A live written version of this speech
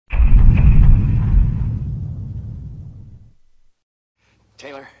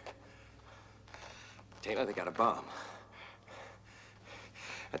Taylor. Taylor, they got a bomb.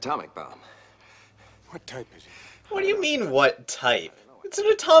 Atomic bomb. What type is it? What do you mean, what type? It's an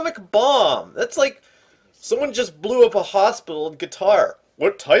atomic bomb. That's like someone just blew up a hospital in Qatar.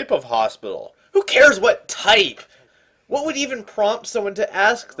 What type of hospital? Who cares what type? What would even prompt someone to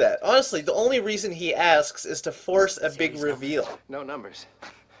ask that? Honestly, the only reason he asks is to force a big reveal. No numbers.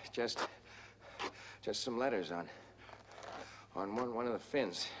 Just some letters on one of the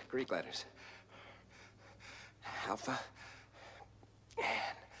fins. Greek letters. Alpha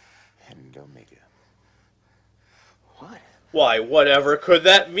And Omega. What? Why, whatever could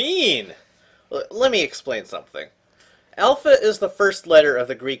that mean? Let me explain something. Alpha is the first letter of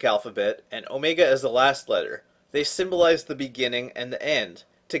the Greek alphabet, and Omega is the last letter. They symbolize the beginning and the end.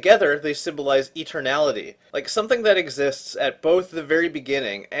 Together, they symbolize eternality, like something that exists at both the very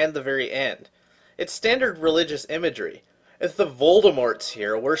beginning and the very end. It's standard religious imagery. If the Voldemorts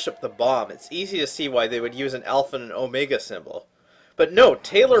here worship the bomb, it's easy to see why they would use an Alpha and an Omega symbol. But no,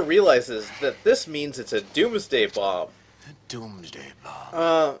 Taylor realizes that this means it's a doomsday bomb. A doomsday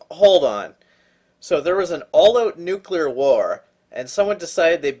bomb. Hold on. So there was an all-out nuclear war, and someone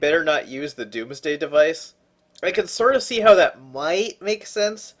decided they better not use the doomsday device? I can sort of see how that might make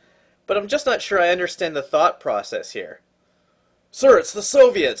sense, but I'm just not sure I understand the thought process here. Sir, it's the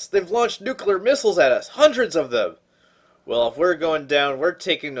Soviets! They've launched nuclear missiles at us! Hundreds of them! Well, if we're going down, we're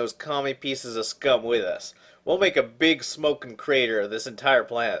taking those commie pieces of scum with us. We'll make a big smoking crater of this entire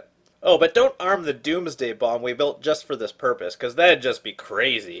planet. Oh, but don't arm the doomsday bomb we built just for this purpose, because that'd just be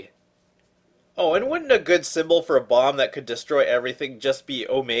crazy. Oh, and wouldn't a good symbol for a bomb that could destroy everything just be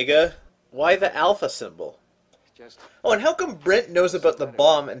Omega? Why the Alpha symbol? Oh, and how come Brent knows about the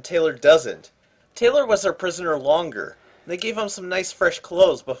bomb and Taylor doesn't? Taylor was their prisoner longer. They gave him some nice fresh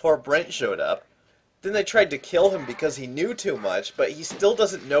clothes before Brent showed up. Then they tried to kill him because he knew too much, but he still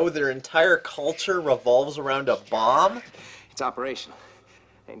doesn't know their entire culture revolves around a bomb? It's operational.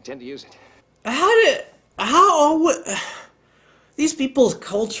 I intend to use it. These people's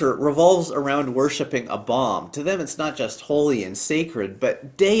culture revolves around worshipping a bomb. To them, it's not just holy and sacred,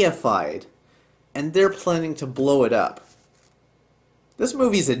 but deified. And they're planning to blow it up. This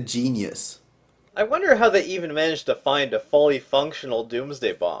movie's a genius. I wonder how they even managed to find a fully functional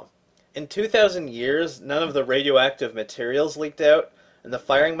doomsday bomb. In 2,000 years, none of the radioactive materials leaked out, and the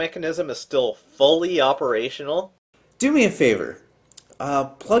firing mechanism is still fully operational. Do me a favor.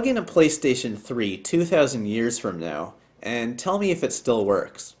 Plug in a PlayStation 3 2,000 years from now, and tell me if it still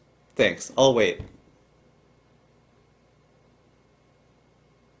works. Thanks, I'll wait.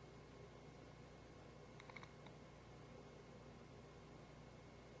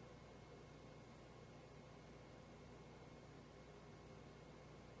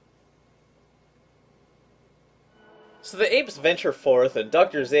 So the apes venture forth, and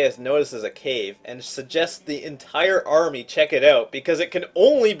Dr. Zaius notices a cave, and suggests the entire army check it out, because it can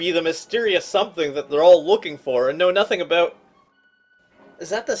only be the mysterious something that they're all looking for and know nothing about. Is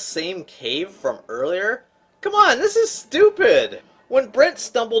that the same cave from earlier? Come on, this is stupid! When Brent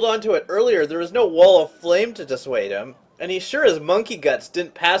stumbled onto it earlier, there was no wall of flame to dissuade him, and he sure as monkey guts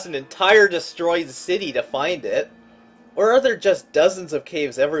didn't pass an entire destroyed city to find it. Or are there just dozens of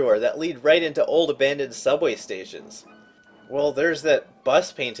caves everywhere that lead right into old abandoned subway stations? Well, there's that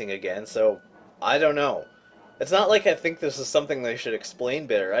bus painting again, so I don't know. It's not like I think this is something they should explain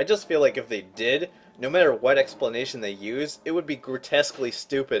better. I just feel like if they did, no matter what explanation they use, it would be grotesquely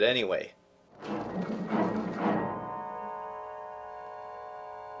stupid anyway.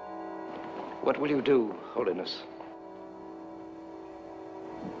 What will you do, Holiness?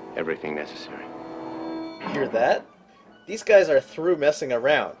 Everything necessary. Hear that? These guys are through messing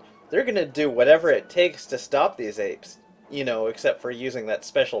around. They're gonna do whatever it takes to stop these apes. You know, except for using that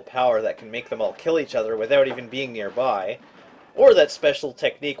special power that can make them all kill each other without even being nearby. Or that special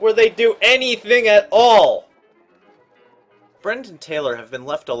technique where they do anything at all! Brent and Taylor have been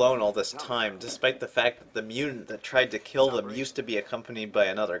left alone all this time, despite the fact that the mutant that tried to kill them used to be accompanied by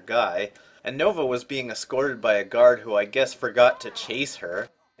another guy, and Nova was being escorted by a guard who I guess forgot to chase her.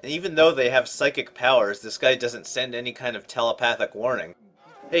 And even though they have psychic powers, this guy doesn't send any kind of telepathic warning.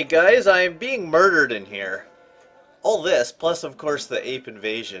 Hey guys, I am being murdered in here. All this, plus of course the ape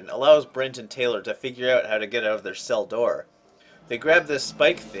invasion, allows Brent and Taylor to figure out how to get out of their cell door. They grab this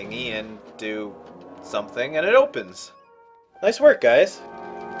spike thingy and do something, and it opens. Nice work, guys.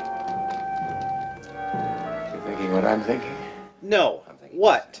 You thinking what I'm thinking? No.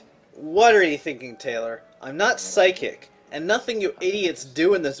 What? What are you thinking, Taylor? I'm not psychic, and nothing you idiots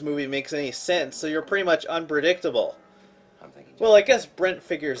do in this movie makes any sense, so you're pretty much unpredictable. Well, I guess Brent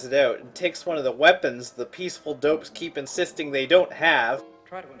figures it out and takes one of the weapons the peaceful dopes keep insisting they don't have,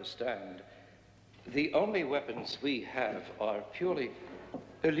 try to understand. The only weapons we have are purely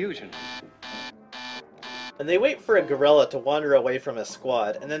illusion. And they wait for a gorilla to wander away from a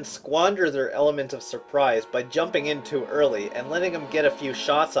squad, and then squander their element of surprise by jumping in too early and letting them get a few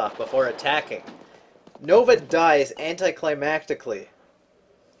shots off before attacking. Nova dies anticlimactically.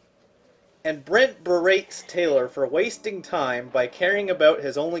 And Brent berates Taylor for wasting time by caring about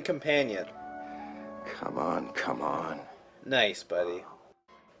his only companion. Come on, come on. Nice, buddy.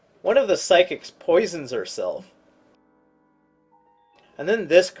 One of the psychics poisons herself. And then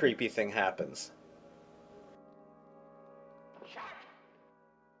this creepy thing happens.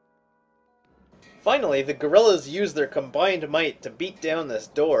 Finally, the gorillas use their combined might to beat down this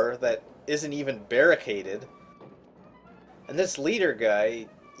door that isn't even barricaded. And this leader guy,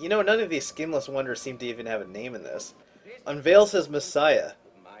 you know, none of these skinless wonders seem to even have a name in this, unveils his messiah.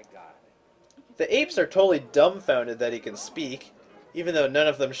 The apes are totally dumbfounded that he can speak, even though none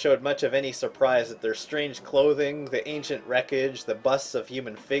of them showed much of any surprise at their strange clothing, the ancient wreckage, the busts of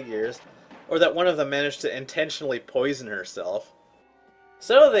human figures, or that one of them managed to intentionally poison herself.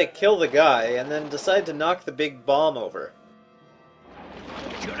 So they kill the guy, and then decide to knock the big bomb over.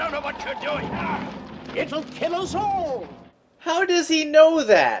 You don't know what you're doing. It'll kill us all. How does he know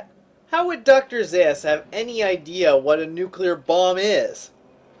that? How would Dr. Zaius have any idea what a nuclear bomb is?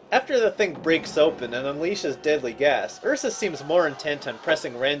 After the thing breaks open and unleashes deadly gas, Ursus seems more intent on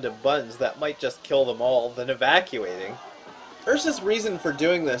pressing random buttons that might just kill them all than evacuating. Ursus' reason for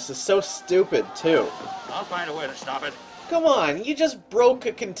doing this is so stupid, too. I'll find a way to stop it. Come on, you just broke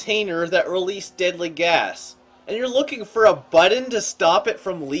a container that released deadly gas, and you're looking for a button to stop it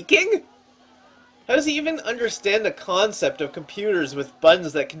from leaking? How does he even understand the concept of computers with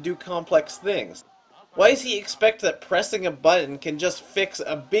buttons that can do complex things? Why does he expect that pressing a button can just fix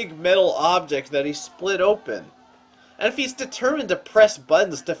a big metal object that he split open? And if he's determined to press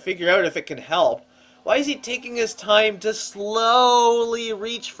buttons to figure out if it can help, why is he taking his time to slowly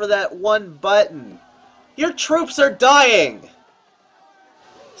reach for that one button? Your troops are dying!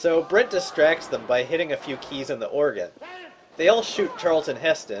 So Brent distracts them by hitting a few keys on the organ. They all shoot Charlton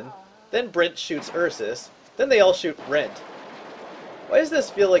Heston, then Brent shoots Ursus, then they all shoot Brent. Why does this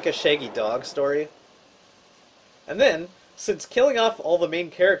feel like a Shaggy Dog story? And then, since killing off all the main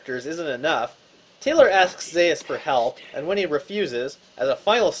characters isn't enough, Taylor asks Zaius for help, and when he refuses, as a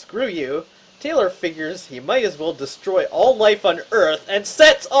final screw you, Taylor figures he might as well destroy all life on Earth and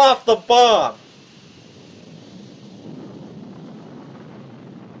sets off the bomb!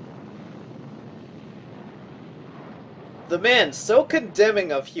 The man so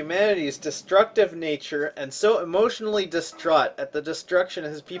condemning of humanity's destructive nature and so emotionally distraught at the destruction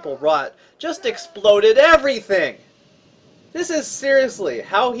his people wrought just exploded everything! This is seriously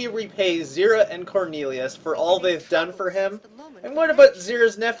how he repays Zira and Cornelius for all they've done for him? And what about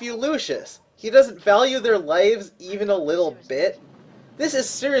Zira's nephew Lucius? He doesn't value their lives even a little bit? This is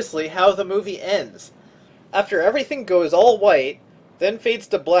seriously how the movie ends. After everything goes all white, then fades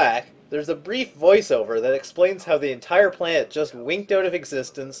to black, there's a brief voiceover that explains how the entire planet just winked out of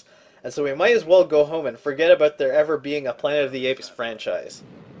existence, and so we might as well go home and forget about there ever being a Planet of the Apes franchise.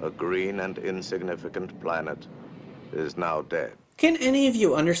 A green and insignificant planet is now dead. Can any of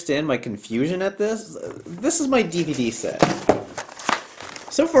you understand my confusion at this? This is my DVD set.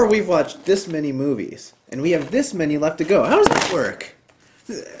 So far we've watched this many movies, and we have this many left to go. How does that work?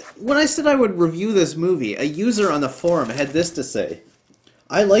 When I said I would review this movie, a user on the forum had this to say: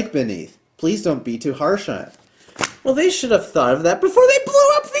 I like Beneath. Please don't be too harsh on it. Well, they should have thought of that before they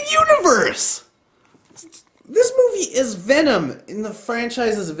blew up the universe! This movie is venom in the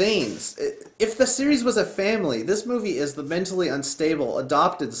franchise's veins. If the series was a family, this movie is the mentally unstable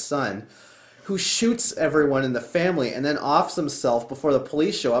adopted son who shoots everyone in the family and then offs himself before the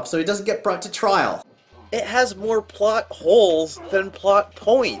police show up so he doesn't get brought to trial. It has more plot holes than plot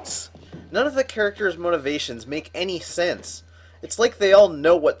points. None of the characters' motivations make any sense. It's like they all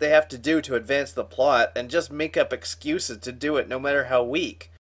know what they have to do to advance the plot and just make up excuses to do it no matter how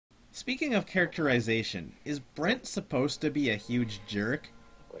weak. Speaking of characterization, is Brent supposed to be a huge jerk?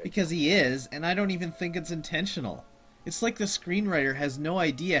 Because he is, and I don't even think it's intentional. It's like the screenwriter has no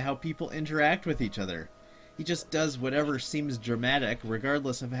idea how people interact with each other. He just does whatever seems dramatic,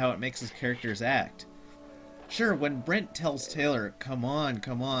 regardless of how it makes his characters act. Sure, when Brent tells Taylor, come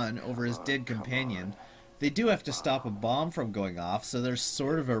on, over his dead companion, they do have to stop a bomb from going off, so there's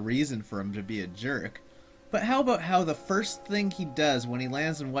sort of a reason for him to be a jerk. But how about how the first thing he does when he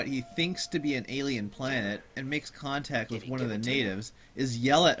lands on what he thinks to be an alien planet and makes contact with one of the natives is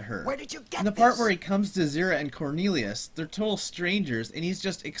yell at her? Where did you get And the part where he comes to Zira and Cornelius, they're total strangers and he's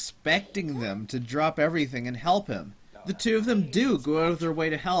just expecting them to drop everything and help him. The two of them do go out of their way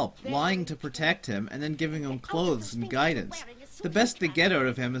to help, lying to protect him, and then giving him clothes and guidance. The best they get out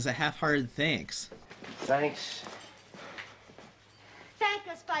of him is a half-hearted thanks. Thanks. Thank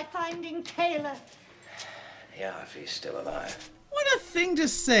us by finding Taylor. Yeah, if he's still alive. What a thing to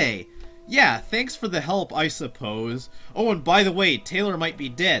say! Yeah, thanks for the help, I suppose. Oh, and by the way, Taylor might be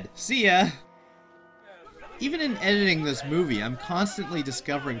dead. See ya! Even in editing this movie, I'm constantly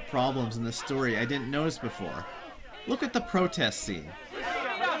discovering problems in the story I didn't notice before. Look at the protest scene.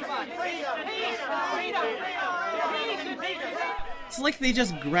 It's like they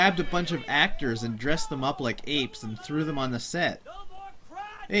just grabbed a bunch of actors and dressed them up like apes and threw them on the set.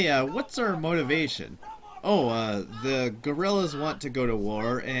 Hey, what's our motivation? Oh, the guerrillas want to go to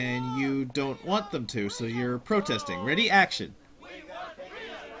war, and you don't want them to, so you're protesting. Ready? Action.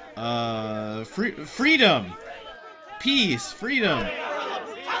 Freedom! Peace! Freedom!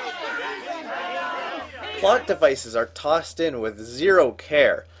 Plot devices are tossed in with zero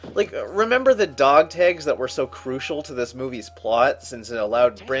care. Like, remember the dog tags that were so crucial to this movie's plot, since it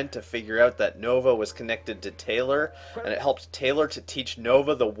allowed Brent to figure out that Nova was connected to Taylor, and it helped Taylor to teach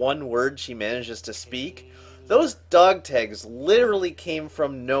Nova the one word she manages to speak? Those dog tags literally came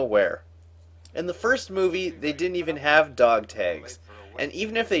from nowhere. In the first movie, they didn't even have dog tags. And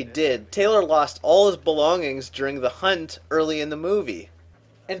even if they did, Taylor lost all his belongings during the hunt early in the movie.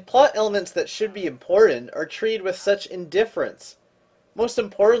 And plot elements that should be important are treated with such indifference. Most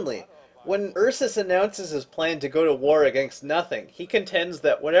importantly, when Ursus announces his plan to go to war against nothing, he contends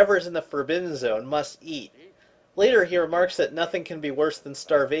that whatever is in the Forbidden Zone must eat. Later he remarks that nothing can be worse than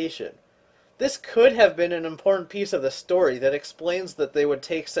starvation. This could have been an important piece of the story that explains that they would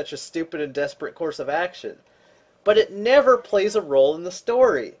take such a stupid and desperate course of action. But it never plays a role in the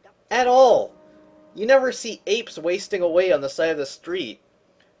story. At all. You never see apes wasting away on the side of the street.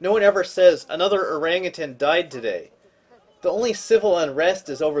 No one ever says, another orangutan died today. The only civil unrest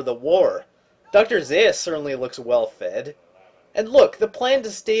is over the war. Dr. Zaius certainly looks well fed. And look, the plan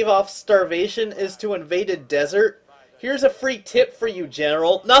to stave off starvation is to invade a desert. Here's a free tip for you,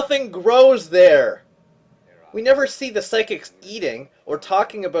 General. Nothing grows there. We never see the psychics eating or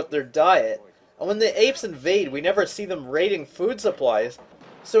talking about their diet. And when the apes invade, we never see them raiding food supplies,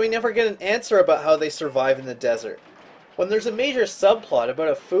 so we never get an answer about how they survive in the desert. When there's a major subplot about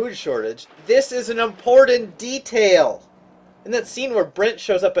a food shortage, this is an important detail. In that scene where Brent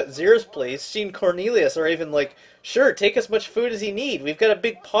shows up at Zira's place, she and Cornelius are even like, sure, take as much food as you need. We've got a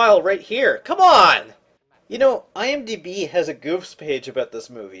big pile right here. Come on! You know, IMDb has a Goofs page about this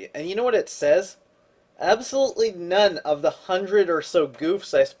movie, and you know what it says? Absolutely none of the 100 or so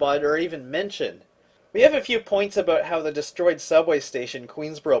goofs I spotted are even mentioned. We have a few points about how the destroyed subway station,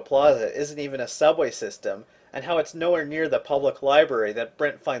 Queensboro Plaza, isn't even a subway system, and how it's nowhere near the public library that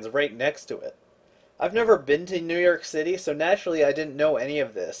Brent finds right next to it. I've never been to New York City, so naturally I didn't know any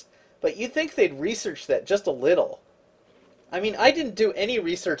of this, but you'd think they'd research that just a little. I mean, I didn't do any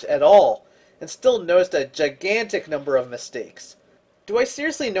research at all, and still noticed a gigantic number of mistakes. Do I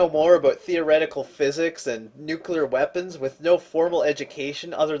seriously know more about theoretical physics and nuclear weapons with no formal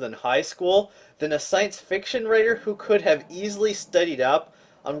education other than high school than a science fiction writer who could have easily studied up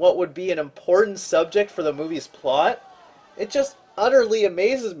on what would be an important subject for the movie's plot? It just utterly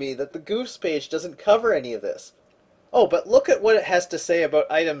amazes me that the Goofs page doesn't cover any of this. Oh, but look at what it has to say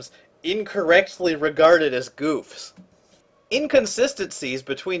about items incorrectly regarded as goofs. Inconsistencies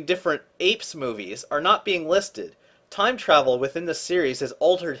between different Apes movies are not being listed. Time travel within the series has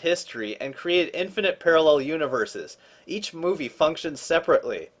altered history and created infinite parallel universes. Each movie functions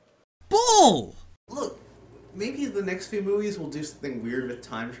separately. Bull! Look, maybe the next few movies will do something weird with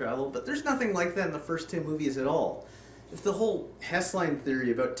time travel, but there's nothing like that in the first two movies at all. If the whole Hess-line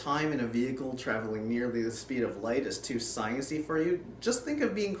theory about time in a vehicle traveling nearly the speed of light is too sciencey for you, just think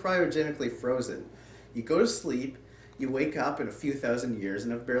of being cryogenically frozen. You go to sleep, you wake up in a few thousand years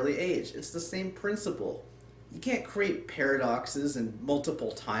and have barely aged. It's the same principle. You can't create paradoxes and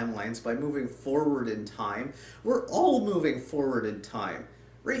multiple timelines by moving forward in time. We're all moving forward in time.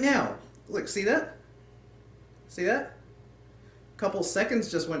 Right now. Look, see that? See that? A couple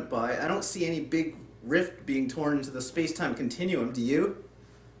seconds just went by. I don't see any big rift being torn into the space-time continuum, do you?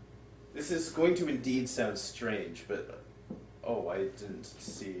 This is going to indeed sound strange, but... Oh, I didn't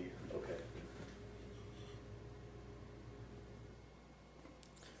see... Okay.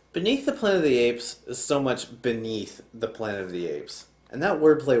 Beneath the Planet of the Apes is so much beneath the Planet of the Apes. And that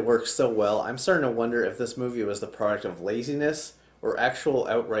wordplay works so well, I'm starting to wonder if this movie was the product of laziness or actual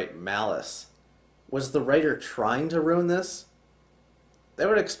outright malice. Was the writer trying to ruin this? That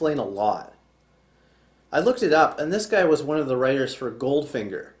would explain a lot. I looked it up, and this guy was one of the writers for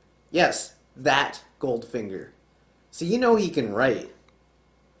Goldfinger. Yes, that Goldfinger. So you know he can write.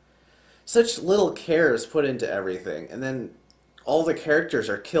 Such little care is put into everything, and then all the characters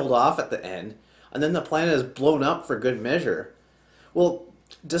are killed off at the end, and then the planet is blown up for good measure. Well,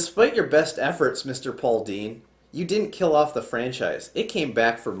 despite your best efforts, Mr. Paul Dean, you didn't kill off the franchise. It came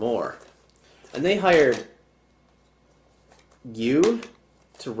back for more. And they hired you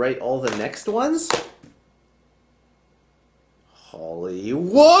to write all the next ones?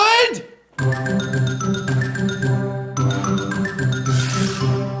 Hollywood!